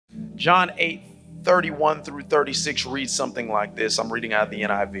John 8:31 through 36 reads something like this. I'm reading out of the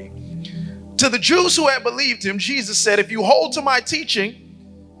NIV. To the Jews who had believed him, Jesus said, if you hold to my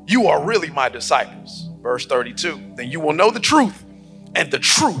teaching, you are really my disciples. Verse 32, then you will know the truth, and the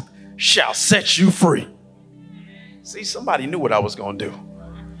truth shall set you free. See, somebody knew what I was going to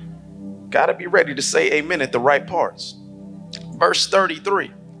do. Got to be ready to say amen at the right parts. Verse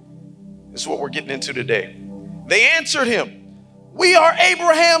 33 is what we're getting into today. They answered him, we are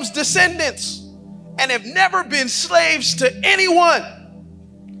Abraham's descendants and have never been slaves to anyone.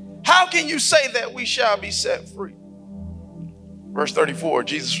 How can you say that we shall be set free? Verse 34,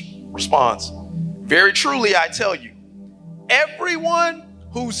 Jesus responds, very truly I tell you, everyone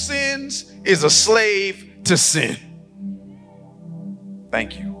who sins is a slave to sin.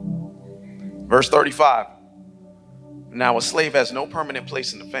 Thank you. Verse 35. Now a slave has no permanent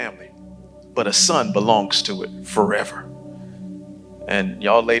place in the family, but a son belongs to it forever. And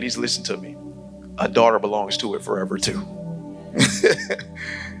y'all ladies, listen to me. A daughter belongs to it forever too.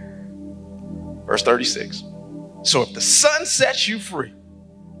 Verse 36. So if the son sets you free,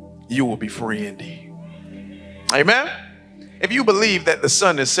 you will be free indeed. Amen. If you believe that the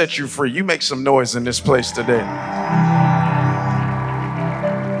son has set you free, you make some noise in this place today.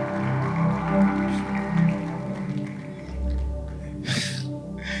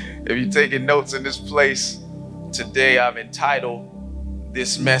 If you're taking notes in this place, today I've entitled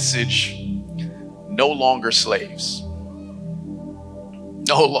this message, No Longer Slaves.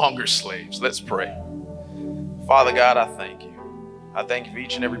 No longer slaves. Let's pray. Father God, I thank you. I thank you for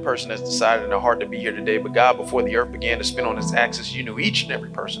each and every person that's decided in their heart to be here today. But God, before the earth began to spin on its axis, you knew each and every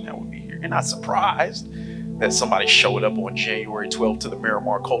person that would be here. You're not surprised that somebody showed up on January 12th to the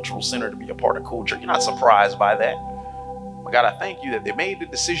Miramar Cultural Center to be a part of culture. You're not surprised by that. But God, I thank you that they made the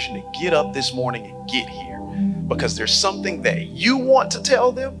decision to get up this morning and get here because there's something that you want to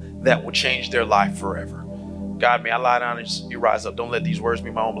tell them that will change their life forever. God, may I lie down and you rise up. Don't let these words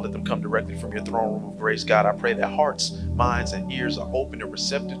be my own, but let them come directly from your throne room of grace. God, I pray that hearts, minds, and ears are open and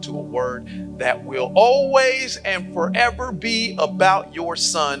receptive to a word that will always and forever be about your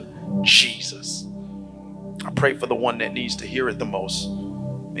son, Jesus. I pray for the one that needs to hear it the most.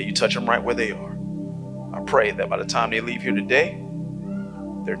 May you touch them right where they are. I pray that by the time they leave here today,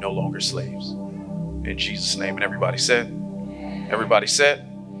 they're no longer slaves. In Jesus' name. And everybody said,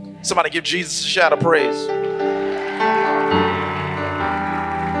 somebody give Jesus a shout of praise.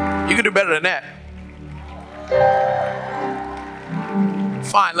 You can do better than that.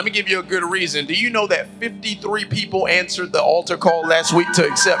 Fine, let me give you a good reason. Do you know that 53 people answered the altar call last week to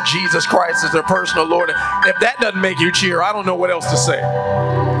accept Jesus Christ as their personal Lord? If that doesn't make you cheer, I don't know what else to say.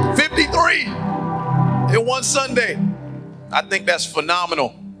 53 in one Sunday. I think that's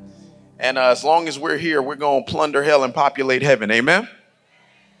phenomenal. And as long as we're here, we're going to plunder hell and populate heaven. Amen?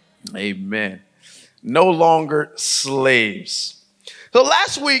 Amen. No longer slaves. So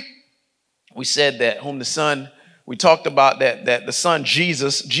last week, we said that whom the Son, we talked about that the Son,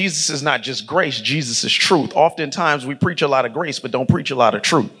 Jesus is not just grace, Jesus is truth. Oftentimes we preach a lot of grace, but don't preach a lot of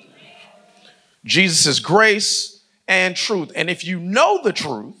truth. Jesus is grace and truth. And if you know the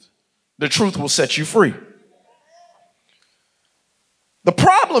truth will set you free. The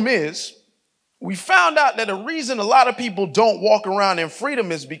problem is, we found out that the reason a lot of people don't walk around in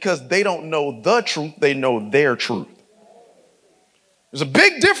freedom is because they don't know the truth, they know their truth. There's a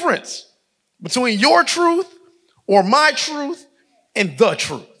big difference between your truth or my truth and the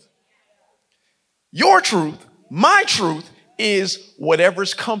truth. Your truth, my truth, is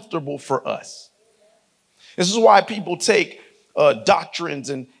whatever's comfortable for us. This is why people take doctrines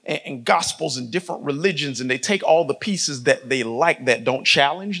and gospels and different religions, and they take all the pieces that they like that don't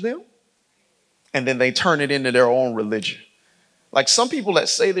challenge them, and then they turn it into their own religion. Like some people that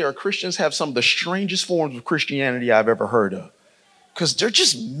say they are Christians have some of the strangest forms of Christianity I've ever heard of, because they're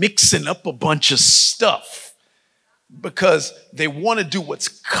just mixing up a bunch of stuff because they want to do what's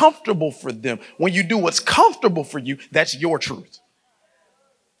comfortable for them. When you do what's comfortable for you, that's your truth.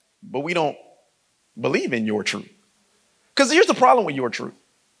 But we don't believe in your truth. Because here's the problem with your truth.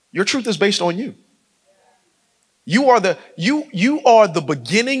 Your truth is based on you. You are the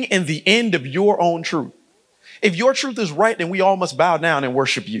beginning and the end of your own truth. If your truth is right, then we all must bow down and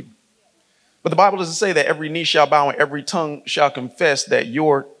worship you. But the Bible doesn't say that every knee shall bow and every tongue shall confess that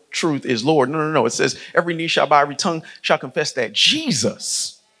your truth is Lord. No. It says every knee shall bow, every tongue shall confess that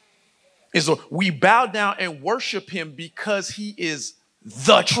Jesus is Lord. We bow down and worship him because he is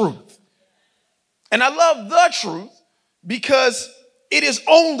the truth. And I love the truth because it is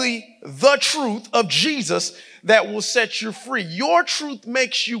only the truth of Jesus that will set you free. Your truth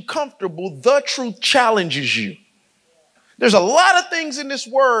makes you comfortable. The truth challenges you. There's a lot of things in this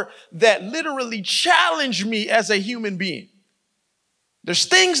word that literally challenge me as a human being. There's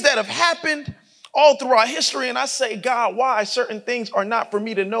things that have happened all throughout history, and I say, God, why certain things are not for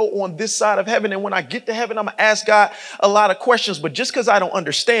me to know on this side of heaven. And when I get to heaven, I'm going to ask God a lot of questions. But just because I don't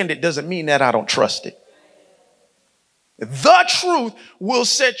understand it doesn't mean that I don't trust it. The truth will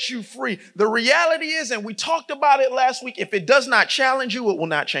set you free. The reality is, and we talked about it last week, if it does not challenge you, it will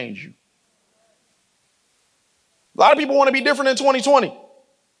not change you. A lot of people want to be different in 2020. Oh,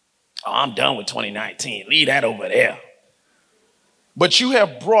 I'm done with 2019. Leave that over there. But you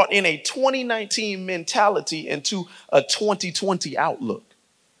have brought in a 2019 mentality into a 2020 outlook.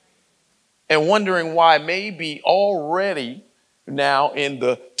 And wondering why maybe already now in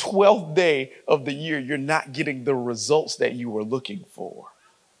the 12th day of the year, you're not getting the results that you were looking for.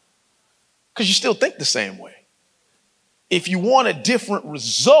 Because you still think the same way. If you want a different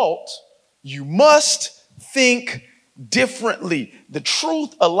result, you must think differently. The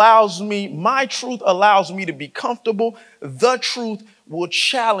truth allows me, my truth allows me to be comfortable. The truth will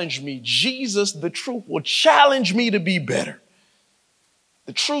challenge me. Jesus, the truth will challenge me to be better.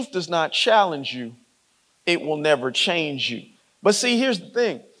 The truth does not challenge you. It will never change you. But see, here's the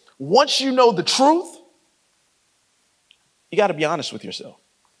thing. Once you know the truth, you got to be honest with yourself.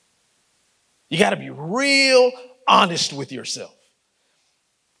 You got to be real honest with yourself.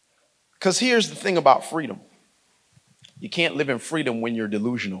 Because here's the thing about freedom. You can't live in freedom when you're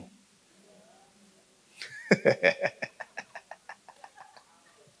delusional.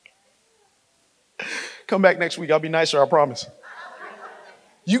 Come back next week. I'll be nicer, I promise.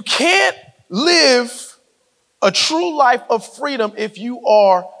 You can't live a true life of freedom if you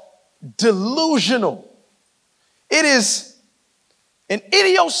are delusional. It is an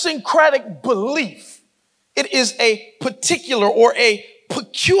idiosyncratic belief. It is a particular or a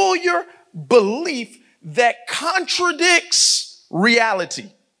peculiar belief that contradicts reality.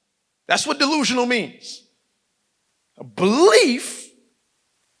 That's what delusional means. A belief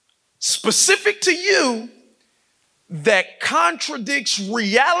specific to you that contradicts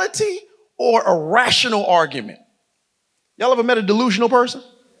reality or a rational argument. Y'all ever met a delusional person?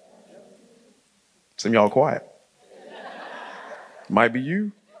 Some of y'all quiet. Might be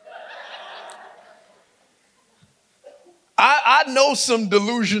you. I know some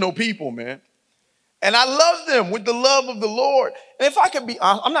delusional people, man. And I love them with the love of the Lord. And if I could be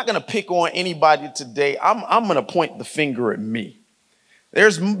honest, I'm not going to pick on anybody today. I'm going to point the finger at me.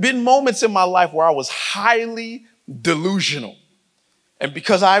 There's been moments in my life where I was highly delusional. And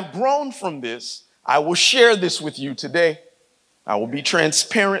because I've grown from this, I will share this with you today. I will be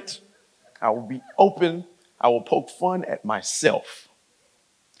transparent. I will be open. I will poke fun at myself.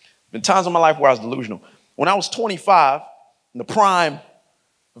 Been times in my life where I was delusional. When I was 25, in the prime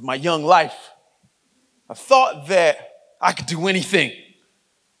of my young life, I thought that I could do anything. I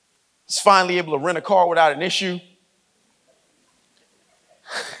was finally able to rent a car without an issue.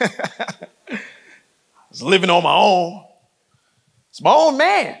 I was living on my own. It's my own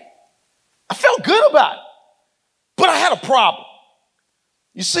man. I felt good about it. But I had a problem.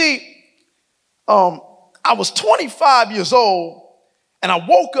 You see, I was 25 years old and I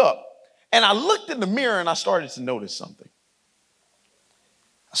woke up and I looked in the mirror and I started to notice something.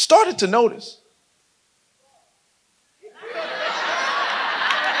 I started to notice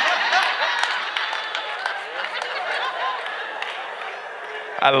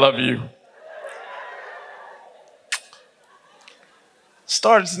I love you.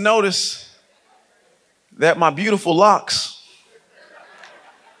 Started to notice that my beautiful locks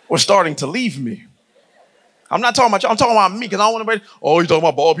were starting to leave me. I'm not talking about you. I'm talking about me because I don't want anybody, oh, you're talking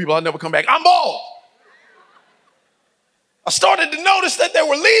about bald people. I'll never come back. I'm bald. I started to notice that they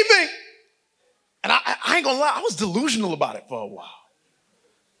were leaving. And I ain't going to lie. I was delusional about it for a while.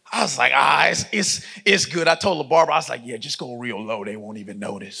 I was like, it's good. I told the barber, I was like, yeah, just go real low. They won't even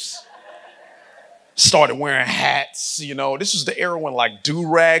notice. Started wearing hats, you know. This was the era when like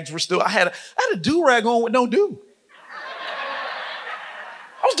do-rags were still, I had a do-rag on with no do.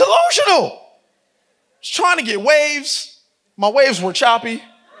 I was delusional. I was trying to get waves. My waves were choppy. It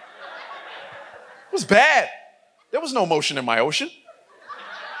was bad. There was no motion in my ocean.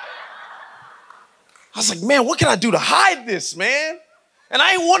 I was like, man, what can I do to hide this, man? And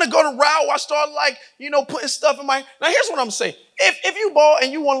I didn't want to go the route where I started like, putting stuff in my, now here's what I'm saying. If you bald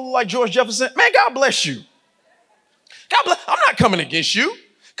and you want to look like George Jefferson, man, God bless you. God bless, I'm not coming against you.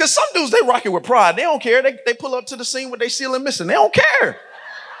 Because some dudes, they rock it with pride. They don't care. They pull up to the scene with their ceiling missing. They don't care.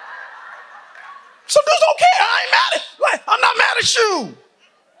 Some dudes don't care. I ain't mad at, I'm not mad at you.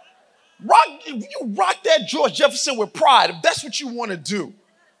 You rock that George Jefferson with pride if that's what you want to do.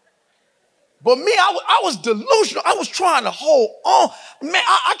 But me, I was delusional. I was trying to hold on. Man,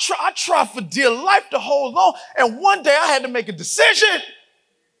 I tried for dear life to hold on. And one day I had to make a decision.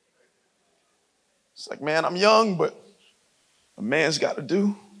 It's like, man, I'm young, but a man's got to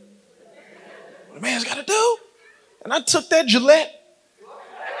do what a man's got to do. And I took that Gillette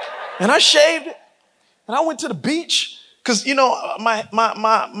and I shaved it. And I went to the beach. Because, you know,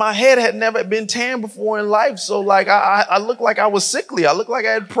 my head had never been tan before in life. So, like, I looked like I was sickly. I looked like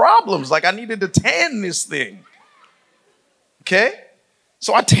I had problems. Like, I needed to tan this thing. Okay?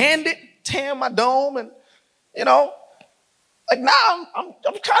 So I tanned my dome. And, you know, like, now I'm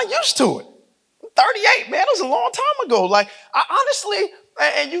kind of used to it. I'm 38, man. It was a long time ago. Like, I honestly,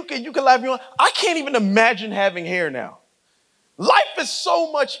 and you can laugh, I can't even imagine having hair now. Life is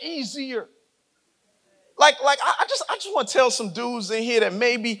so much easier. Like I just want to tell some dudes in here that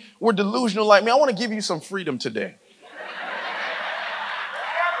maybe we're delusional like me. I want to give you some freedom today.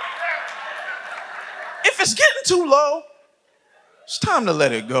 If it's getting too low, it's time to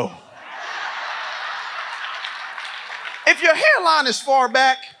let it go. If your hairline is far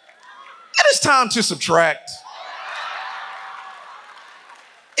back, it is time to subtract.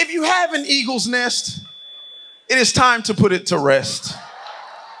 If you have an eagle's nest, it is time to put it to rest.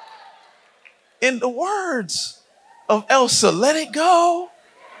 In the words of Elsa, let it go.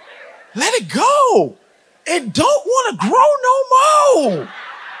 Let it go. It don't want to grow no more.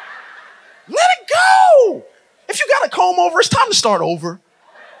 Let it go. If you got a comb over, it's time to start over.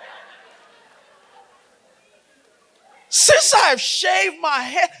 Since I have shaved my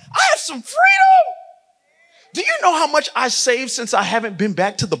head, I have some freedom. Do you know how much I saved since I haven't been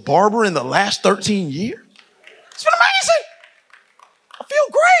back to the barber in the last 13 years? It's been amazing. I feel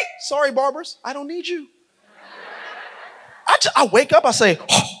great. Sorry, barbers, I don't need you. I wake up, I say,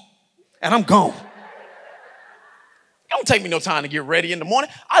 oh, and I'm gone. It don't take me no time to get ready in the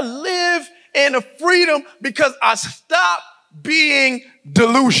morning. I live in a freedom because I stopped being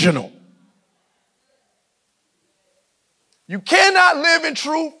delusional. You cannot live in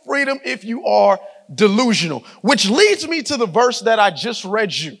true freedom if you are delusional, which leads me to the verse that I just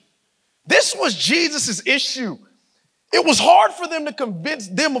read you. This was Jesus's issue. It was hard for them to convince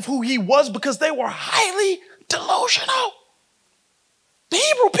them of who he was because they were highly delusional. The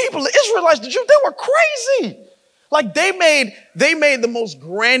Hebrew people, the Israelites, the Jews, they were crazy. Like they made the most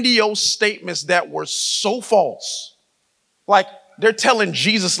grandiose statements that were so false. Like they're telling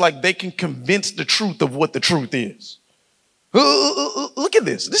Jesus like they can convince the truth of what the truth is. Look at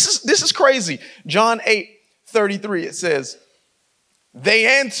this. This is crazy. John 8:33, it says,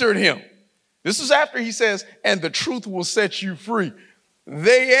 they answered him. This is after he says, and the truth will set you free.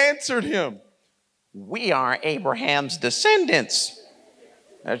 They answered him, we are Abraham's descendants.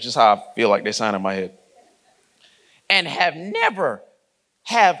 That's just how I feel like they sound in my head. And have never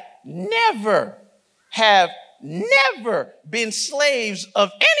been slaves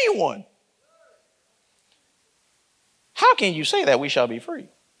of anyone. How can you say that we shall be free?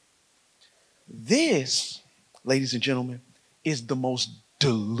 This, ladies and gentlemen, is the most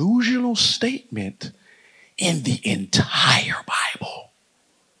delusional statement in the entire Bible.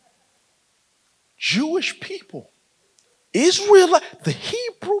 Jewish people, Israelite, the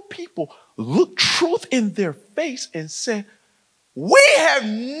Hebrew people looked truth in their face and said, we have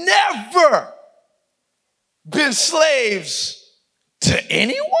never been slaves to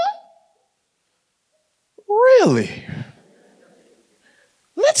anyone? Really?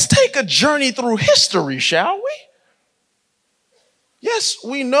 Let's take a journey through history, shall we? Yes,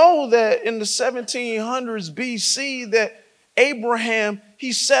 we know that in the 1700s BC that Abraham,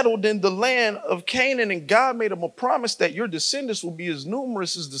 he settled in the land of Canaan, and God made him a promise that your descendants will be as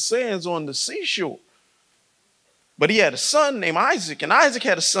numerous as the sands on the seashore. But he had a son named Isaac, and Isaac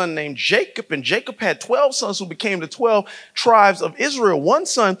had a son named Jacob, and Jacob had 12 sons who became the 12 tribes of Israel. One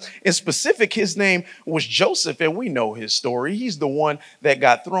son in specific, his name was Joseph, and we know his story. He's the one that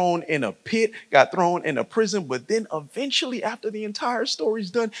got thrown in a pit, got thrown in a prison, but then eventually, after the entire story's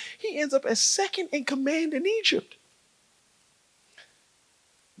done, he ends up as second in command in Egypt.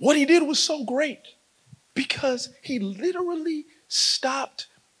 What he did was so great because he literally stopped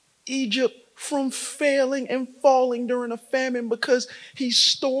Egypt from failing and falling during a famine because he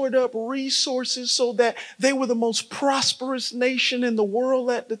stored up resources so that they were the most prosperous nation in the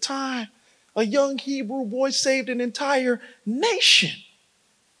world at the time. A young Hebrew boy saved an entire nation.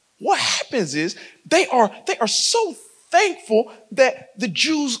 What happens is they are so thankful that the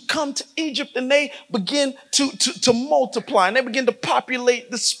Jews come to Egypt and they begin to multiply and they begin to populate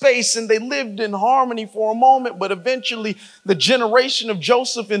the space, and they lived in harmony for a moment, but eventually the generation of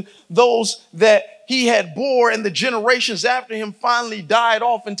Joseph and those that he had bore and the generations after him finally died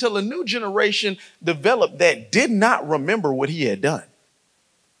off until a new generation developed that did not remember what he had done.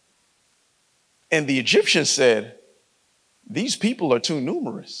 And the Egyptians said, these people are too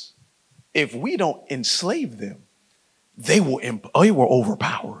numerous. If we don't enslave them, they will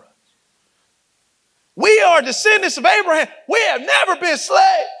overpower us. We are descendants of Abraham. We have never been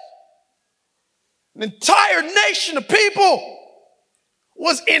slaves. An entire nation of people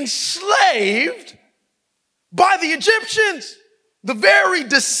was enslaved by the Egyptians, the very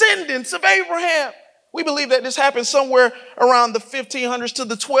descendants of Abraham. We believe that this happened somewhere around the 1500s to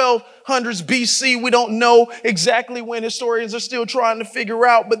the 1200s BC. We don't know exactly when. Historians are still trying to figure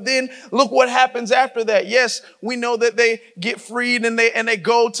out. But then look what happens after that. Yes, we know that they get freed and they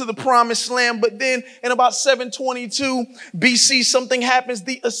go to the promised land. But then in about 722 BC, something happens.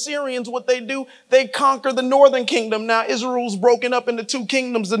 The Assyrians, what they do, they conquer the northern kingdom. Now, Israel's broken up into two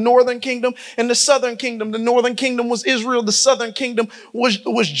kingdoms, the northern kingdom and the southern kingdom. The northern kingdom was Israel. The southern kingdom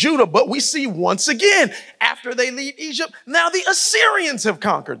was Judah. But we see once again, after they leave Egypt, now the Assyrians have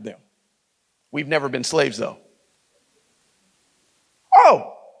conquered them. We've never been slaves, though.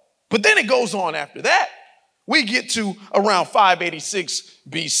 Oh, but then it goes on after that. We get to around 586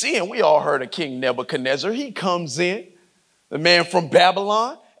 BC, and we all heard of King Nebuchadnezzar. He comes in, the man from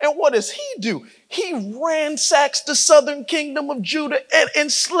Babylon, and what does he do? He ransacks the southern kingdom of Judah and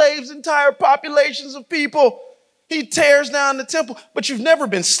enslaves entire populations of people. He tears down the temple, but you've never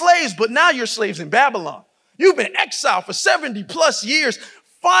been slaves, but now you're slaves in Babylon. You've been exiled for 70 plus years.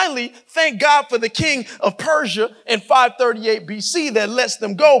 Finally, thank God for the king of Persia in 538 BC that lets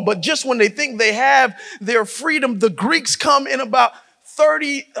them go. But just when they think they have their freedom, the Greeks come in about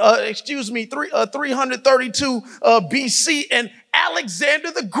 332 BC, and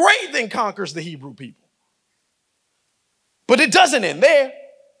Alexander the Great then conquers the Hebrew people. But it doesn't end there.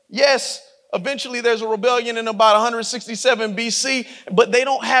 Yes, eventually there's a rebellion in about 167 BC, but they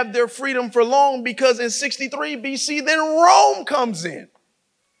don't have their freedom for long because in 63 BC, then Rome comes in.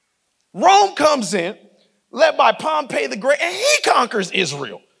 Rome comes in, led by Pompey the Great, and he conquers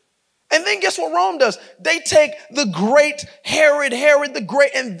Israel. And then guess what Rome does? They take the great Herod the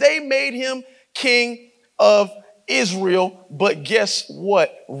Great, and they made him king of Israel. But guess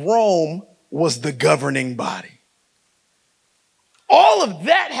what? Rome was the governing body. All of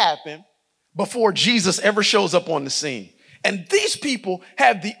that happened before Jesus ever shows up on the scene. And these people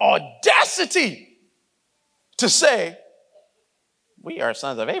have the audacity to say, we are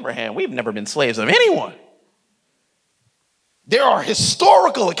sons of Abraham. We've never been slaves of anyone. There are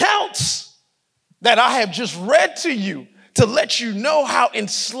historical accounts that I have just read to you to let you know how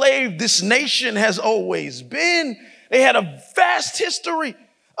enslaved this nation has always been. They had a vast history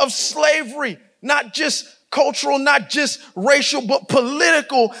of slavery, not just cultural, not just racial, but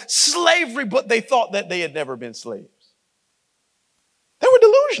political slavery, but they thought that they had never been slaves. They were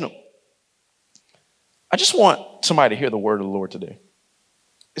delusional. I just want somebody to hear the word of the Lord today.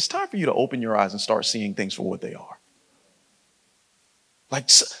 It's time for you to open your eyes and start seeing things for what they are. Like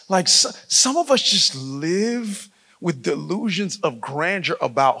some of us just live with delusions of grandeur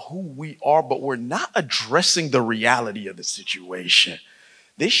about who we are, but we're not addressing the reality of the situation.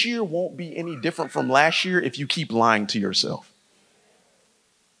 This year won't be any different from last year if you keep lying to yourself.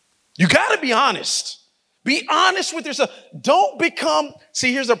 You got to be honest. Be honest with yourself. Don't become,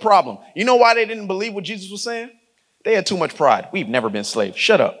 see, here's the problem. You know why they didn't believe what Jesus was saying? They had too much pride. We've never been slaves.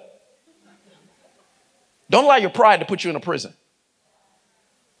 Shut up. Don't allow your pride to put you in a prison.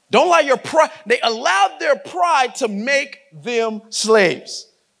 Don't allow your pride. They allowed their pride to make them slaves.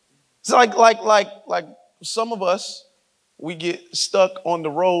 It's like some of us, we get stuck on the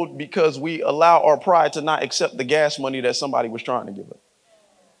road because we allow our pride to not accept the gas money that somebody was trying to give us.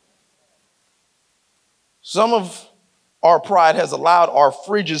 Some of our pride has allowed our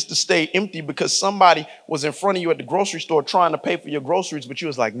fridges to stay empty because somebody was in front of you at the grocery store trying to pay for your groceries, but you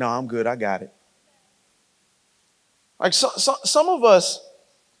was like, no, I'm good. I got it. Like some of us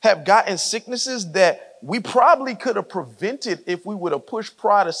have gotten sicknesses that we probably could have prevented if we would have pushed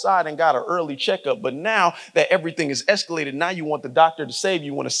pride aside and got an early checkup. But now that everything is escalated, now you want the doctor to save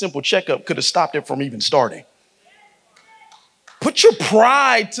you when a simple checkup could have stopped it from even starting. Put your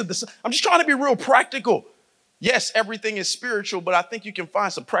pride to the side. I'm just trying to be real practical. Yes, everything is spiritual, but I think you can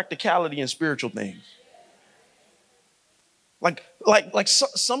find some practicality in spiritual things. Like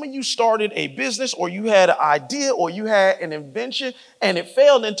some of you started a business, or you had an idea, or you had an invention, and it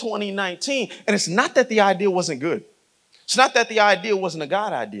failed in 2019. And it's not that the idea wasn't good. It's not that the idea wasn't a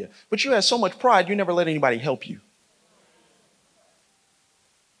God idea, but you had so much pride, you never let anybody help you.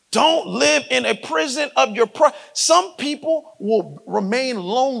 Don't live in a prison of your pride. Some people will remain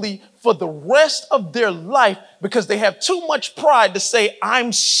lonely for the rest of their life because they have too much pride to say,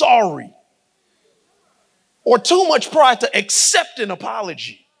 I'm sorry, or too much pride to accept an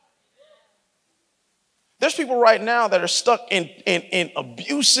apology. There's people right now that are stuck in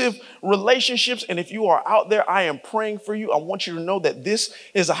abusive relationships. And if you are out there, I am praying for you. I want you to know that this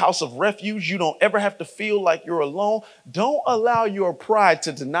is a house of refuge. You don't ever have to feel like you're alone. Don't allow your pride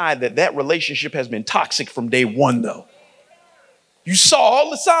to deny that that relationship has been toxic from day one, though. You saw all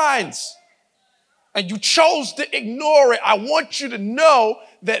the signs and you chose to ignore it. I want you to know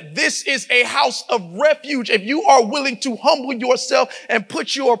that this is a house of refuge. If you are willing to humble yourself and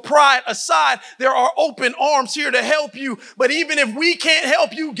put your pride aside, there are open arms here to help you. But even if we can't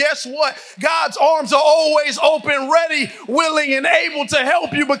help you, guess what? God's arms are always open, ready, willing, and able to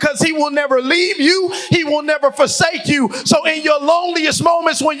help you, because he will never leave you. He will never forsake you. So in your loneliest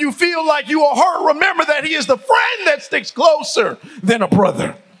moments, when you feel like you are hurt, remember that he is the friend that sticks closer than a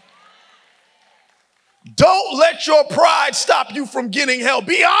brother. Don't let your pride stop you from getting help.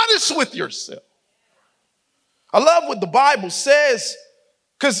 Be honest with yourself. I love what the Bible says,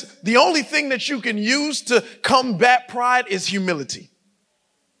 because the only thing that you can use to combat pride is humility.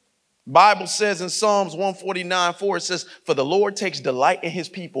 The Bible says in Psalms 149:4, it says, for the Lord takes delight in his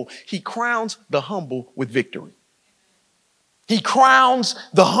people. He crowns the humble with victory. He crowns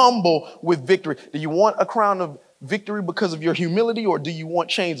the humble with victory. Do you want a crown of victory because of your humility, or do you want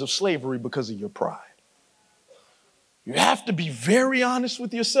chains of slavery because of your pride? You have to be very honest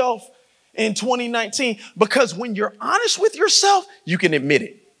with yourself in 2019, because when you're honest with yourself, you can admit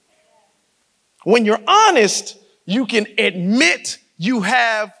it. When you're honest, you can admit you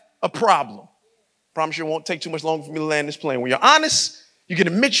have a problem. Promise you it won't take too much longer for me to land this plane. When you're honest, you can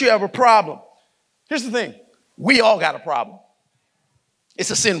admit you have a problem. Here's the thing. We all got a problem. It's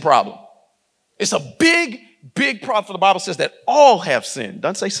a sin problem. It's a big, big problem. For the Bible says that all have sinned.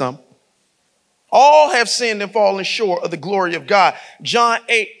 Doesn't say some. All have sinned and fallen short of the glory of God. John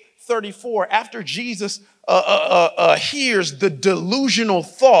 8:34, after Jesus hears the delusional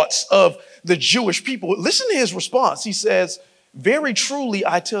thoughts of the Jewish people, listen to his response. He says, very truly,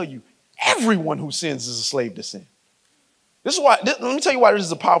 I tell you, everyone who sins is a slave to sin. This is why, let me tell you why this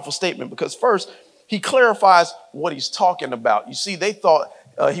is a powerful statement, because first, he clarifies what he's talking about. You see, they thought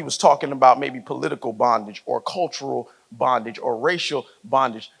he was talking about maybe political bondage or cultural bondage or racial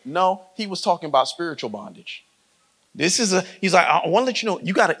bondage. No, he was talking about spiritual bondage. He's like, I want to let you know,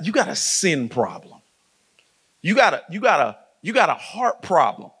 you got a sin problem. You got a heart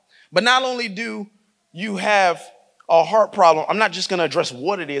problem. But not only do you have a heart problem, I'm not just going to address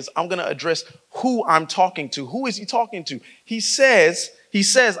what it is. I'm going to address who I'm talking to. Who is he talking to? He says,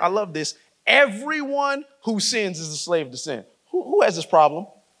 I love this. Everyone who sins is a slave to sin. Who has this problem?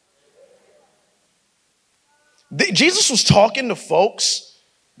 Jesus was talking to folks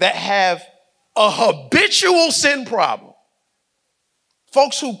that have a habitual sin problem.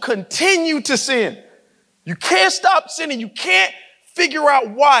 Folks who continue to sin. You can't stop sinning. You can't figure out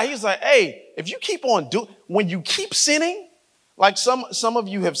why. He's like, hey, if you keep on when you keep sinning, like some of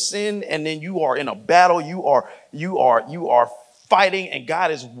you have sinned and then you are in a battle, you are fighting and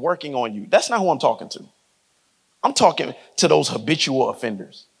God is working on you. That's not who I'm talking to. I'm talking to those habitual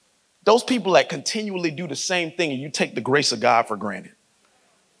offenders. Those people that continually do the same thing and you take the grace of God for granted.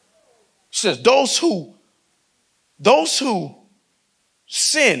 He says, those who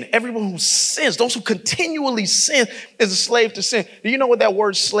sin, everyone who sins, those who continually sin is a slave to sin. Do you know what that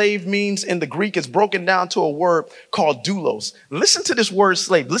word slave means in the Greek? It's broken down to a word called doulos. Listen to this word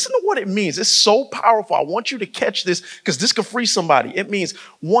slave. Listen to what it means. It's so powerful. I want you to catch this because this could free somebody. It means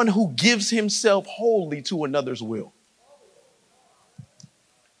one who gives himself wholly to another's will.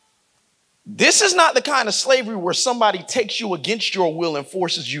 This is not the kind of slavery where somebody takes you against your will and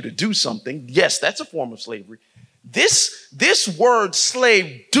forces you to do something. Yes, that's a form of slavery. This word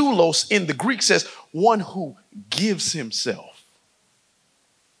slave, doulos, in the Greek says one who gives himself.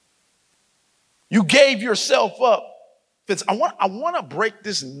 You gave yourself up. I want to break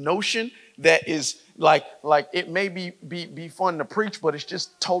this notion that is like it may be fun to preach, but it's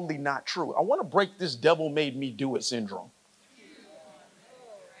just totally not true. I want to break this devil made me do it syndrome.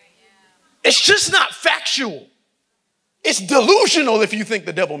 It's just not factual. It's delusional if you think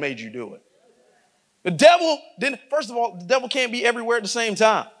the devil made you do it. The devil first of all, the devil can't be everywhere at the same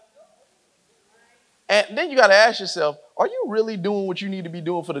time. And then you got to ask yourself, are you really doing what you need to be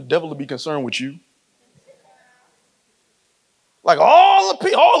doing for the devil to be concerned with you? Like all the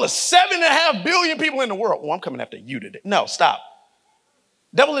 7.5 billion people in the world. Oh, I'm coming after you today. No, stop.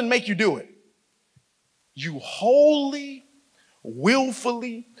 Devil didn't make you do it. You wholly,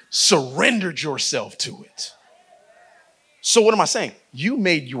 willfully surrendered yourself to it. So what am I saying? You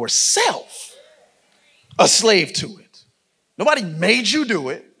made yourself a slave to it. Nobody made you do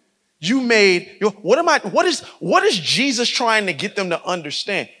it. You made your, what is Jesus trying to get them to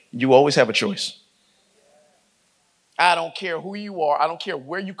understand? You always have a choice. I don't care who you are. I don't care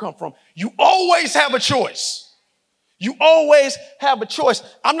where you come from. You always have a choice. You always have a choice.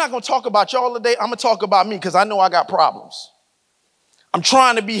 I'm not going to talk about y'all today. I'm going to talk about me because I know I got problems. I'm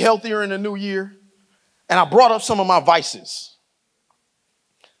trying to be healthier in the new year, and I brought up some of my vices.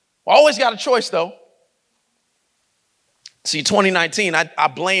 I always got a choice, though. See, 2019, I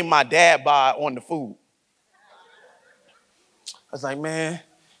blamed my dad on the food. I was like, man,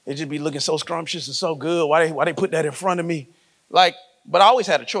 it just be looking so scrumptious and so good. Why they put that in front of me? Like, but I always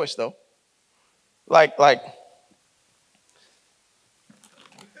had a choice, though. Like,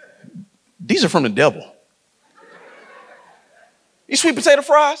 these are from the devil. These sweet potato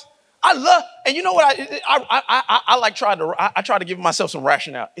fries, I love, and you know what? I try to give myself some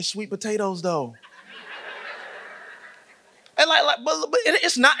rationale. It's sweet potatoes, though. And but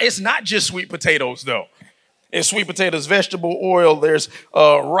it's not just sweet potatoes, though. It's sweet potatoes, vegetable oil, there's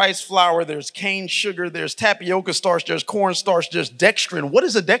rice flour, there's cane sugar, there's tapioca starch, there's corn starch, there's dextrin. What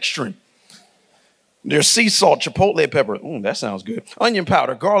is a dextrin? There's sea salt, chipotle pepper. That sounds good. Onion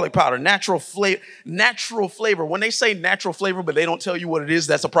powder, garlic powder, natural flavor. When they say natural flavor, but they don't tell you what it is,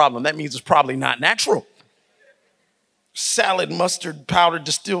 that's a problem. That means it's probably not natural. Salad, mustard powder,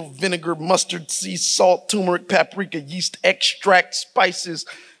 distilled vinegar, mustard, sea salt, turmeric, paprika, yeast extract, spices,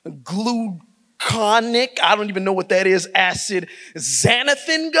 gluconic, I don't even know what that is, acid,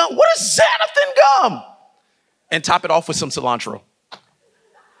 xanthan gum. What is xanthan gum? And top it off with some cilantro.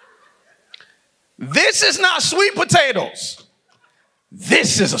 This is not sweet potatoes.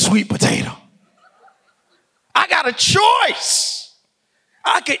 This is a sweet potato. I got a choice.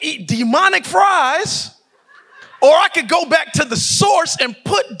 I could eat demonic fries, or I could go back to the source and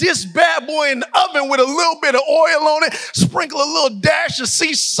put this bad boy in the oven with a little bit of oil on it, sprinkle a little dash of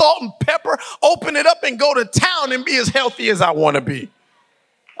sea salt and pepper, open it up and go to town and be as healthy as I want to be.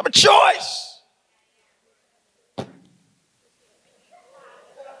 I have a choice.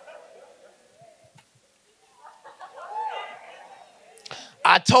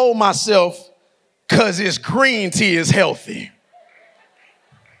 I told myself, because it's green tea is healthy.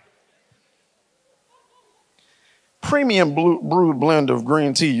 Premium brewed blend of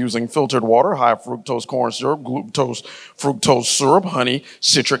green tea using filtered water, high fructose corn syrup, fructose syrup, honey,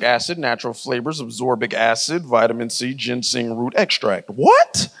 citric acid, natural flavors, absorbic acid, vitamin C, ginseng root extract.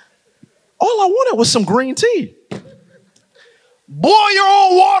 What? All I wanted was some green tea. Boil your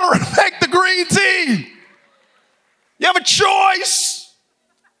own water and make the green tea. You have a choice.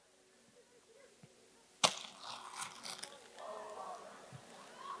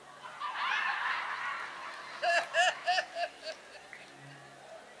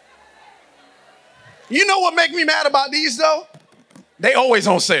 You know what make me mad about these, though? They always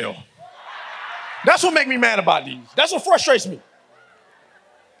on sale. That's what make me mad about these. That's what frustrates me.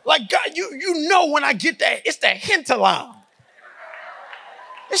 Like, God, you know when I get that, it's that hint alarm.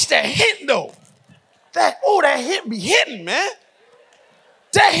 It's that hint, though. That hint be hitting, man.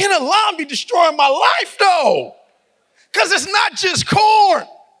 That hint alarm be destroying my life, though. Because it's not just corn.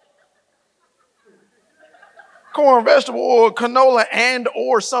 Corn, vegetable oil, canola, and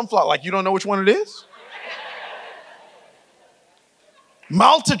or sunflower. Like, you don't know which one it is?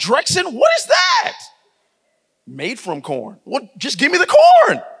 Maltodextrin? What is that? Made from corn. What? Just give me the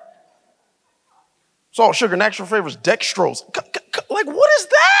corn. Salt, sugar, natural flavors, dextrose. Like, what is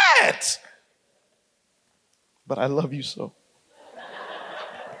that? But I love you so.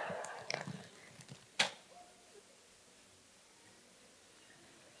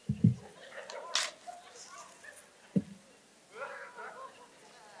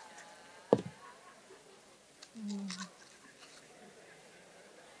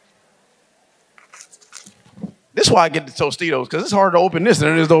 This is why I get the Tostitos, because it's harder to open this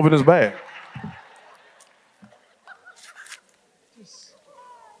than it is to open this bag.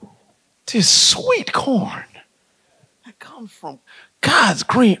 This sweet corn that comes from God's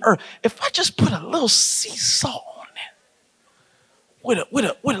green earth. If I just put a little sea salt on it, with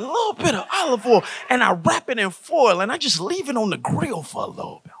a little bit of olive oil, and I wrap it in foil, and I just leave it on the grill for a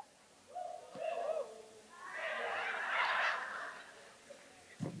little bit.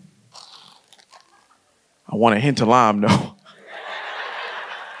 I want a hint of lime, though.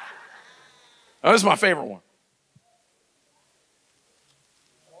 Oh, this is my favorite one.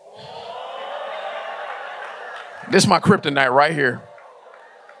 This is my kryptonite right here.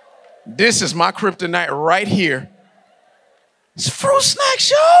 This is my kryptonite right here. It's fruit snacks,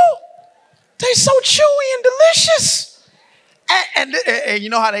 yo. They so chewy and delicious. And you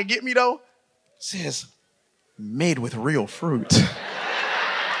know how they get me though? It says, made with real fruit.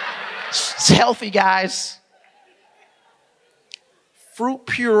 It's healthy, guys. Fruit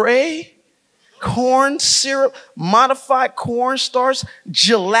puree, corn syrup, modified cornstarch,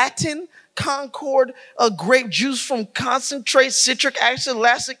 gelatin, Concord, grape juice from concentrate, citric acid,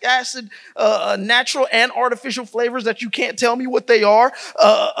 lactic acid, natural and artificial flavors that you can't tell me what they are,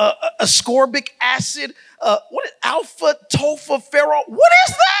 ascorbic acid, what is alpha tocopherol? What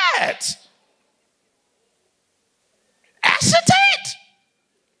is that?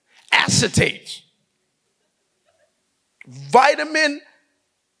 Acetate. Vitamin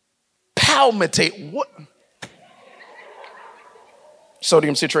palmitate. What?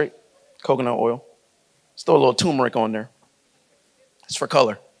 Sodium citrate, coconut oil. Let's throw a little turmeric on there. It's for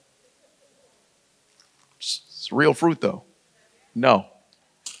color. It's real fruit though. No.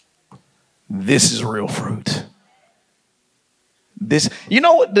 This is real fruit. You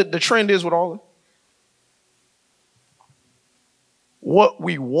know what the trend is with all of it? What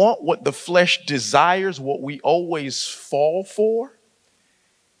we want, what the flesh desires, what we always fall for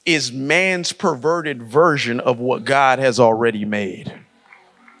is man's perverted version of what God has already made.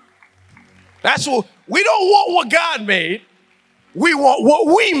 That's what we don't want what God made. We want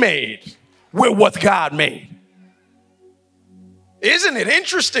what we made with what God made. Isn't it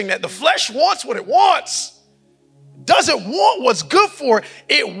interesting that the flesh wants what it wants? Doesn't want what's good for it.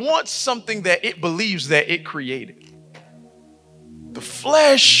 It wants something that it believes that it created. The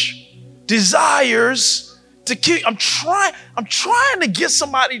flesh desires to kill. I'm trying to get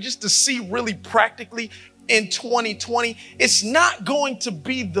somebody just to see really practically in 2020. It's not going to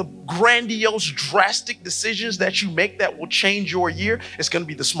be the grandiose, drastic decisions that you make that will change your year. It's going to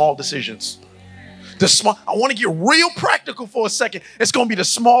be the small decisions. I want to get real practical for a second. It's going to be the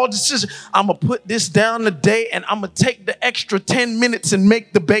small decision. I'm going to put this down today and I'm going to take the extra 10 minutes and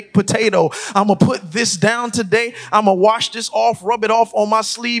make the baked potato. I'm going to put this down today. I'm going to wash this off, rub it off on my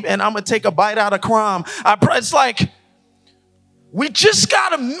sleeve, and I'm going to take a bite out of crime. It's like we just got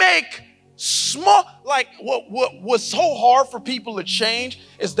to make small, like what's so hard for people to change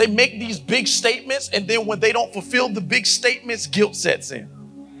is they make these big statements, and then when they don't fulfill the big statements, guilt sets in.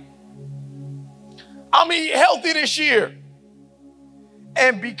 I'm gonna eat healthy this year.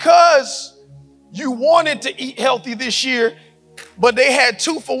 And because you wanted to eat healthy this year, but they had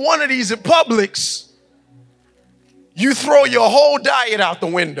 2 for 1 of these at Publix, you throw your whole diet out the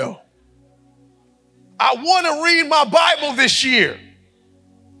window. I want to read my Bible this year.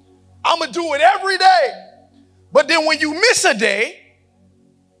 I'm going to do it every day. But then when you miss a day,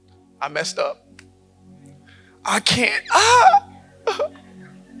 I messed up. I can't.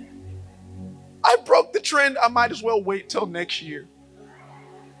 I broke the trend. I might as well wait till next year.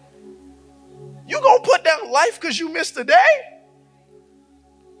 You gonna put down life because you missed a day?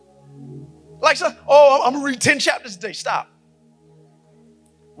 Like, so, I'm gonna read 10 chapters a day. Stop.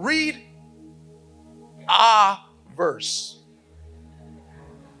 Read a verse.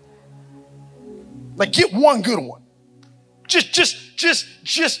 Like, get one good one. Just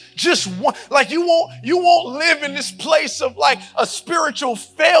one. Like you won't live in this place of like a spiritual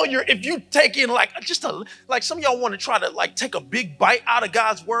failure if you take in like some of y'all want to try to like take a big bite out of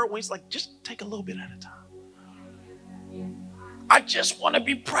God's word when he's like, just take a little bit at a time. I just want to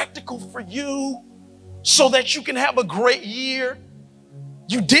be practical for you so that you can have a great year.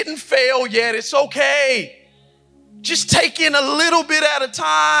 You didn't fail yet. It's okay. Just take in a little bit at a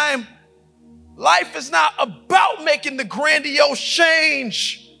time. Life is not about making the grandiose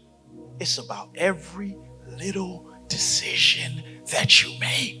change. It's about every little decision that you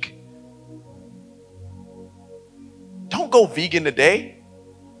make. Don't go vegan today.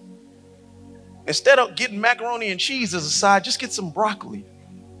 Instead of getting macaroni and cheese as a side, just get some broccoli.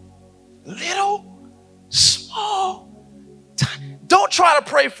 Little, small, tiny. Don't try to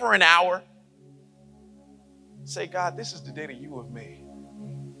pray for an hour. Say, God, this is the day that you have made.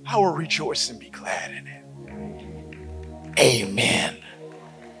 I will rejoice and be glad in it. Amen.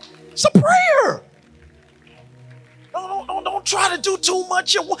 It's a prayer. Don't try to do too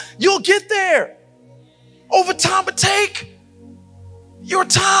much. You'll get there. Over time, but take your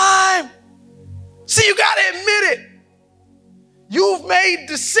time. See, you got to admit it. You've made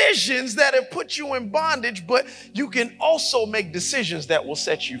decisions that have put you in bondage, but you can also make decisions that will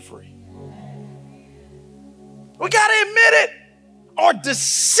set you free. We got to admit it. Our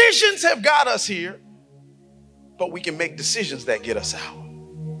decisions have got us here, but we can make decisions that get us out.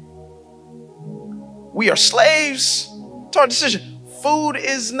 We are slaves to our decision. Food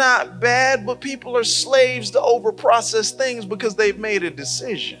is not bad, but people are slaves to over-processed things because they've made a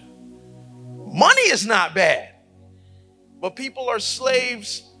decision. Money is not bad, but people are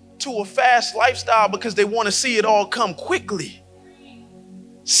slaves to a fast lifestyle because they want to see it all come quickly.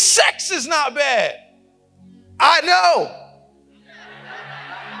 Sex is not bad. I know.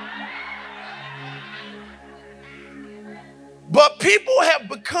 But people have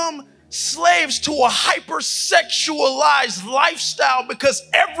become slaves to a hypersexualized lifestyle because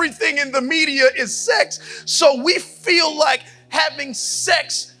everything in the media is sex. So we feel like having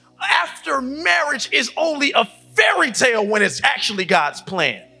sex after marriage is only a fairy tale when it's actually God's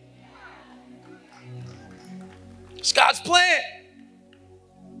plan. It's God's plan.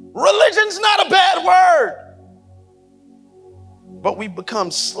 Religion's not a bad word. But we become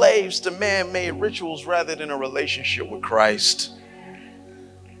slaves to man-made rituals rather than a relationship with Christ.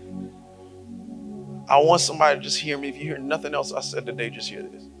 I want somebody to just hear me. If you hear nothing else I said today, just hear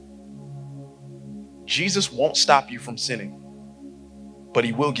this. Jesus won't stop you from sinning, but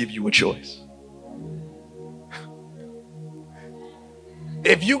he will give you a choice.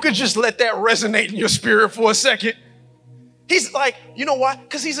 If you could just let that resonate in your spirit for a second. He's like, you know why?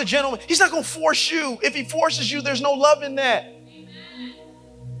 Because he's a gentleman. He's not going to force you. If he forces you, there's no love in that.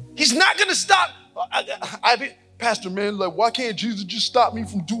 He's not going to stop. Pastor, man, like, why can't Jesus just stop me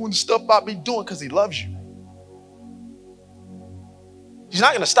from doing the stuff I be doing? Because he loves you. He's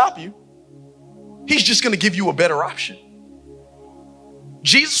not going to stop you. He's just going to give you a better option.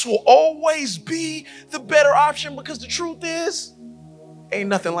 Jesus will always be the better option because the truth is, ain't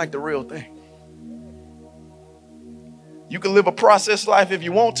nothing like the real thing. You can live a processed life if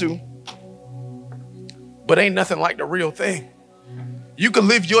you want to, but ain't nothing like the real thing. You can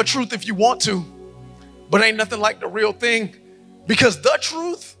live your truth if you want to, but ain't nothing like the real thing, because the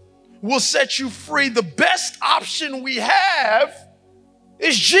truth will set you free. The best option we have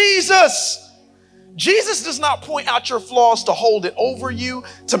is Jesus. Jesus does not point out your flaws to hold it over you,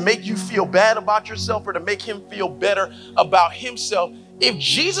 to make you feel bad about yourself, or to make him feel better about himself. If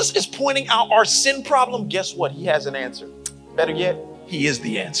Jesus is pointing out our sin problem, guess what? He has an answer. Better yet, he is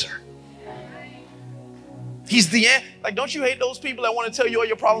the answer. He's the answer. Like, don't you hate those people that want to tell you all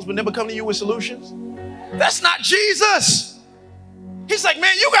your problems but never come to you with solutions? That's not Jesus. He's like,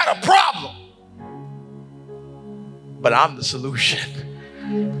 man, you got a problem, but I'm the solution.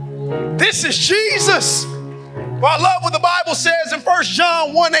 This is Jesus. Well, I love what the Bible says in 1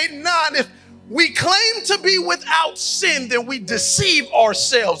 John 1:8-9. If we claim to be without sin, then we deceive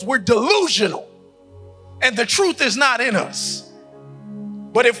ourselves. We're delusional, and the truth is not in us.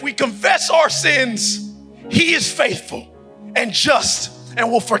 But if we confess our sins, he is faithful and just and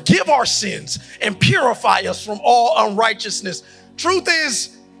will forgive our sins and purify us from all unrighteousness. Truth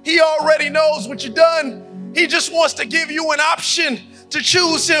is, he already knows what you've done. He just wants to give you an option to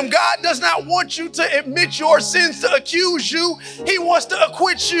choose him. God does not want you to admit your sins, to accuse you. He wants to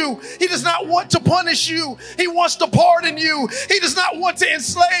acquit you. He does not want to punish you. He wants to pardon you. He does not want to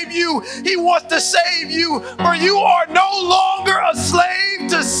enslave you. He wants to save you. For you are no longer a slave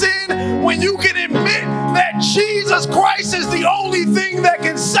to sin when you can admit that Jesus Christ is the only thing that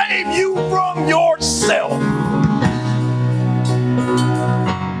can save you from yourself.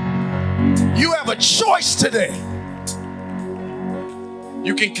 You have a choice today.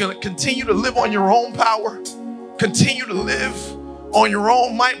 You can continue to live on your own power, continue to live on your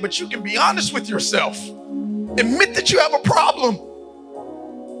own might, but you can be honest with yourself. Admit that you have a problem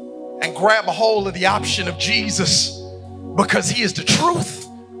and grab a hold of the option of Jesus, because he is the truth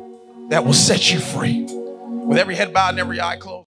that will set you free. With every head bowed and every eye closed.